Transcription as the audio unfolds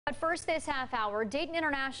But first this half hour, Dayton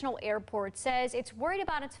International Airport says it's worried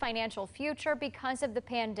about its financial future because of the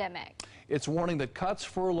pandemic. It's warning that cuts,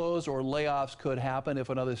 furloughs, or layoffs could happen if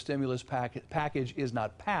another stimulus package is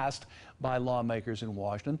not passed by lawmakers in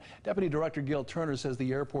Washington. Deputy Director Gil Turner says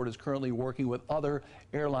the airport is currently working with other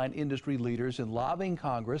airline industry leaders in lobbying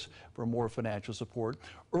Congress for more financial support.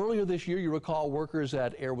 Earlier this year, you recall workers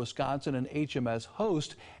at Air Wisconsin and HMS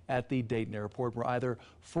Host at the Dayton airport were either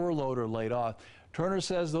furloughed or laid off. Turner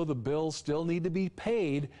says, though, the bills still need to be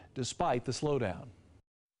paid despite the slowdown.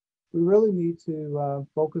 We really need to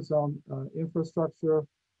focus on infrastructure,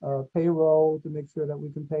 payroll to make sure that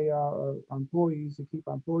we can pay our employees, to keep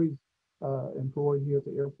our employees employed here at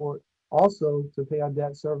the airport. Also to pay our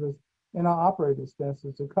debt service and our operating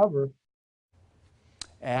expenses to cover.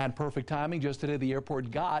 And perfect timing, just today the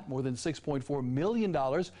airport got more than $6.4 million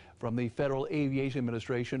from the Federal Aviation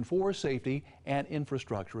Administration for safety and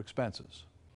infrastructure expenses.